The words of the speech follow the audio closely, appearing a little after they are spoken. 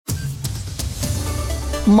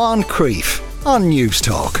Moncrief on News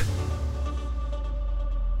Talk.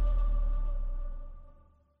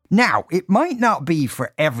 Now, it might not be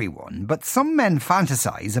for everyone, but some men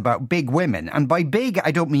fantasize about big women. And by big,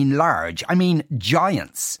 I don't mean large, I mean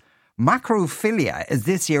giants. Macrophilia is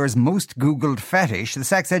this year's most Googled fetish. The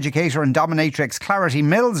sex educator and dominatrix Clarity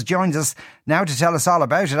Mills joins us now to tell us all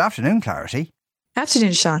about it. Afternoon, Clarity.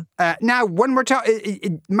 Afternoon, Sean. Now, when we're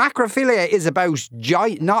talking, macrophilia is about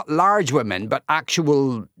not large women, but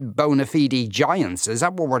actual bona fide giants. Is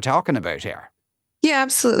that what we're talking about here? Yeah,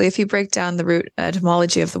 absolutely. If you break down the root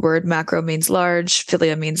etymology of the word, macro means large,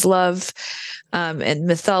 philia means love. And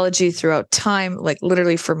mythology throughout time, like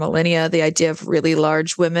literally for millennia, the idea of really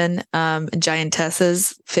large women,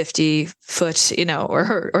 giantesses, 50 foot,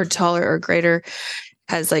 or taller or greater,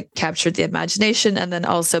 has like captured the imagination and then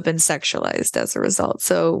also been sexualized as a result.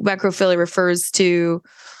 So macrophilia refers to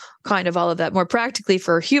kind of all of that. More practically,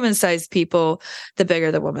 for human-sized people, the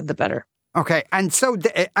bigger the woman, the better. Okay, and so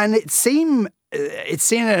it's seen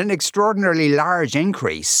an extraordinarily large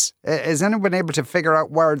increase. Is anyone able to figure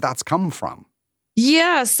out where that's come from?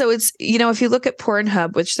 Yeah. So it's, if you look at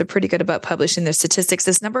Pornhub, which they're pretty good about publishing their statistics,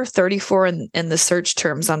 it's number 34 in the search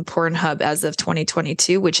terms on Pornhub as of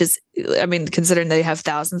 2022, which is, considering they have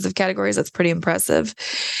thousands of categories, that's pretty impressive.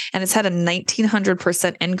 And it's had a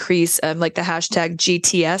 1900% increase, like the hashtag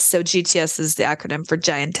GTS. So GTS is the acronym for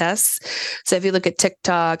giantess. So if you look at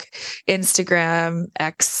TikTok, Instagram,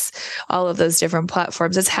 X, all of those different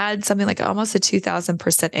platforms, it's had something like almost a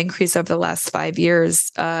 2000% increase over the last 5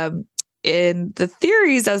 years. In the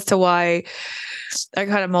theories as to why are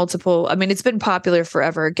kind of multiple. It's been popular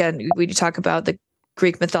forever. Again, we talk about the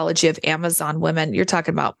Greek mythology of Amazon women. You're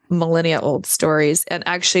talking about millennia old stories. And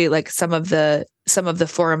actually, like some of the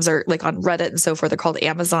forums are like on Reddit and so forth. They're called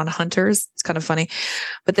Amazon hunters. It's kind of funny,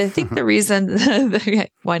 but they think the reason,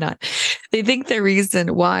 why not? They think the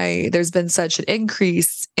reason why there's been such an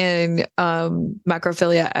increase in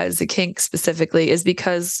macrophilia as a kink specifically is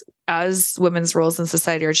because as women's roles in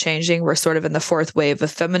society are changing, we're sort of in the fourth wave of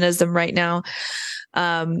feminism right now.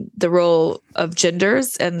 The role of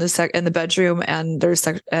genders and the bedroom and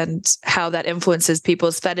and how that influences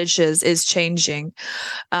people's fetishes is changing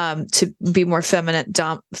to be more feminine,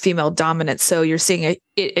 female dominant. So you're seeing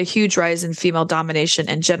a huge rise in female domination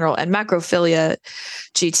in general, and macrophilia,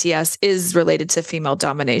 GTS, is related to female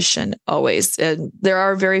domination always. And there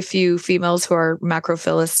are very few females who are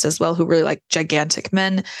macrophilists as well, who really like gigantic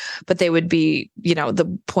men, but they would be, the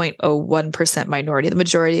 0.01% minority. The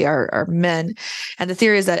majority are men. And the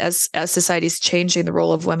theory is that as society is changing, the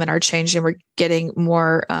role of women are changing. We're getting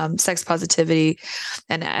more sex positivity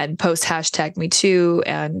and post hashtag Me Too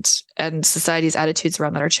and society's attitudes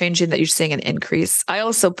around that are changing, that you're seeing an increase. I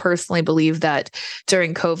also personally believe that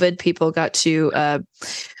during COVID, people got to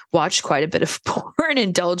watch quite a bit of porn,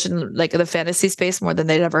 indulge in like the fantasy space more than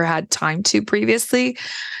they'd ever had time to previously.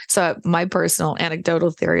 So my personal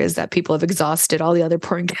anecdotal theory is that people have exhausted all the other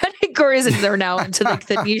porn categories and they're now into like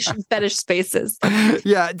the niche and fetish spaces.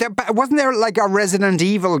 Yeah. Wasn't there like a Resident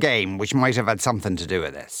Evil game which might have had something to do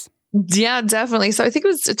with this? Yeah, definitely. So I think it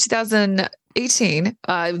was 2018,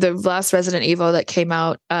 the last Resident Evil that came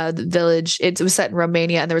out, the Village. It was set in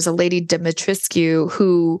Romania, and there was a lady Dimitrescu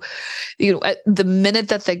who, at the minute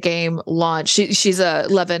that the game launched, she's a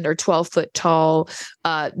 11 or 12 foot tall,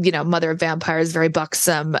 mother of vampires, very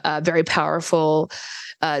buxom, very powerful,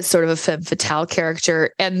 sort of a femme fatale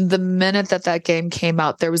character. And the minute that game came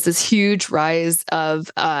out, there was this huge rise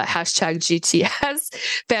of hashtag GTS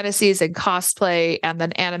fantasies and cosplay, and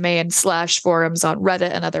then anime and slash forums on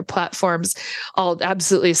Reddit and other platforms, all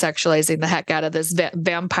absolutely sexualizing the heck out of this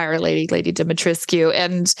vampire lady Dimitrescu.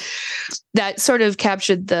 And that sort of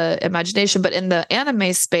captured the imagination. But in the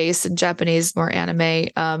anime space, in Japanese, more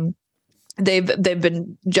anime, they've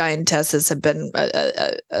been giantesses have been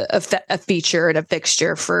a feature and a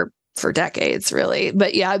fixture for decades, really.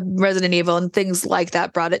 But yeah, Resident Evil and things like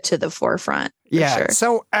that brought it to the forefront. Yeah. Sure.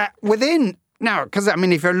 So now, because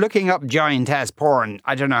if you're looking up giantess porn,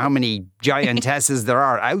 I don't know how many giantesses there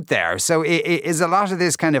are out there. So is a lot of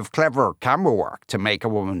this kind of clever camera work to make a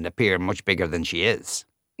woman appear much bigger than she is?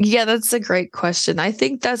 Yeah, that's a great question. I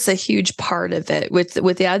think that's a huge part of it with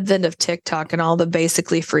the advent of TikTok and all the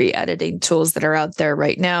basically free editing tools that are out there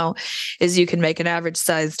right now, is you can make an average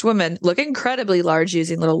sized woman look incredibly large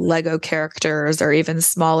using little Lego characters or even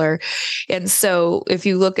smaller. And so if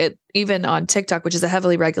you look at even on TikTok, which is a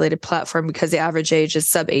heavily regulated platform because the average age is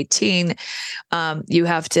sub 18, you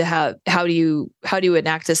have to have, how do you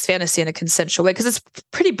enact this fantasy in a consensual way? Because it's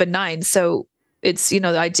pretty benign. So it's, the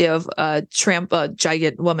idea of a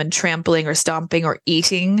giant woman trampling or stomping or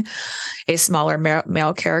eating a smaller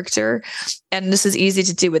male character. And this is easy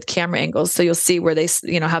to do with camera angles. So you'll see where they,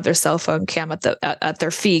 have their cell phone cam at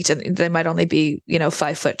their feet, and they might only be,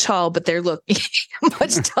 5 foot tall, but they're looking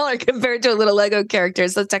much taller compared to a little Lego character.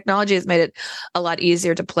 So technology has made it a lot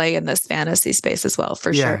easier to play in this fantasy space as well,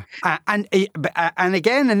 for sure. And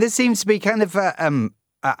again, and this seems to be kind of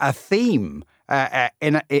a theme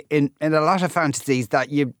in a lot of fantasies, that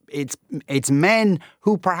it's men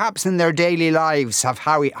who perhaps in their daily lives have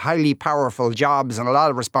highly powerful jobs and a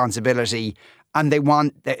lot of responsibility, and they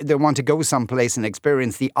want to go someplace and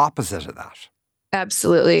experience the opposite of that.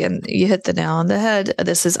 Absolutely. And you hit the nail on the head.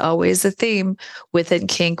 This is always a theme within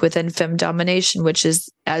kink, within femme domination, which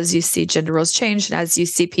is as you see gender roles change and as you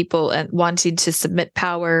see people wanting to submit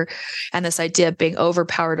power, and this idea of being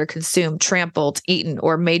overpowered or consumed, trampled, eaten,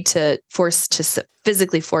 or made to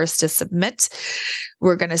physically forced to submit,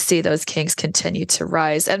 we're going to see those kinks continue to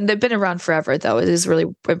rise. And they've been around forever, though. It is really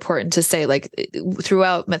important to say, like,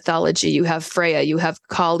 throughout mythology, you have Freya, you have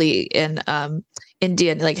Kali in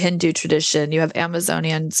Indian, like Hindu tradition, you have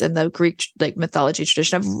Amazonians in the Greek mythology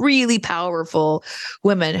tradition, of really powerful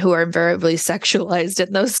women who are invariably sexualized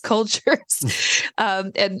in those cultures.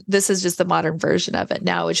 And this is just the modern version of it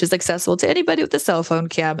now, which is accessible to anybody with a cell phone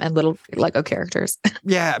cam and little Lego characters.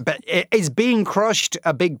 Yeah, but is being crushed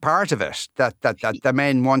a big part of it? That the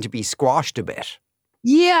men want to be squashed a bit?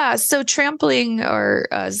 Yeah, so trampling or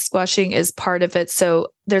squashing is part of it. So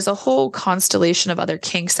there's a whole constellation of other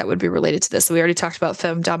kinks that would be related to this. So we already talked about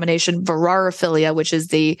femme domination, virarophilia, which is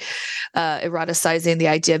the eroticizing the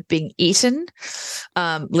idea of being eaten,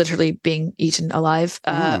 literally being eaten alive.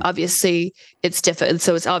 Obviously, it's different.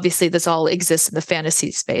 So it's obviously this all exists in the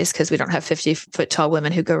fantasy space because we don't have 50-foot tall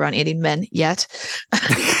women who go around eating men yet.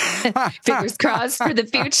 Fingers crossed for the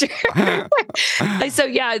future. So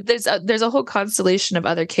yeah, there's a whole constellation of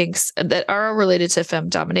other kinks that are related to femme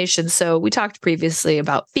domination. So we talked previously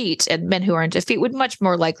about feet, and men who are into feet would much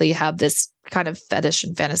more likely have this kind of fetish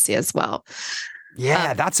and fantasy as well.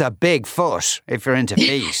 Yeah, that's a big foot if you're into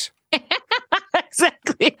feet.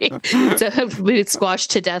 Exactly. So we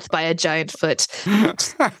squashed to death by a giant foot.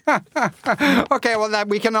 Okay, well,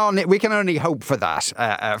 we can only hope for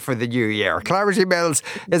that for the new year. Clarity Mills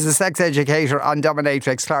is a sex educator and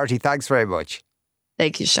dominatrix. Clarity, thanks very much.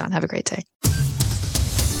 Thank you, Sean. Have a great day.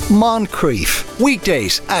 Moncrief,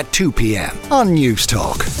 weekdays at 2 p.m. on News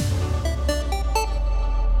Talk.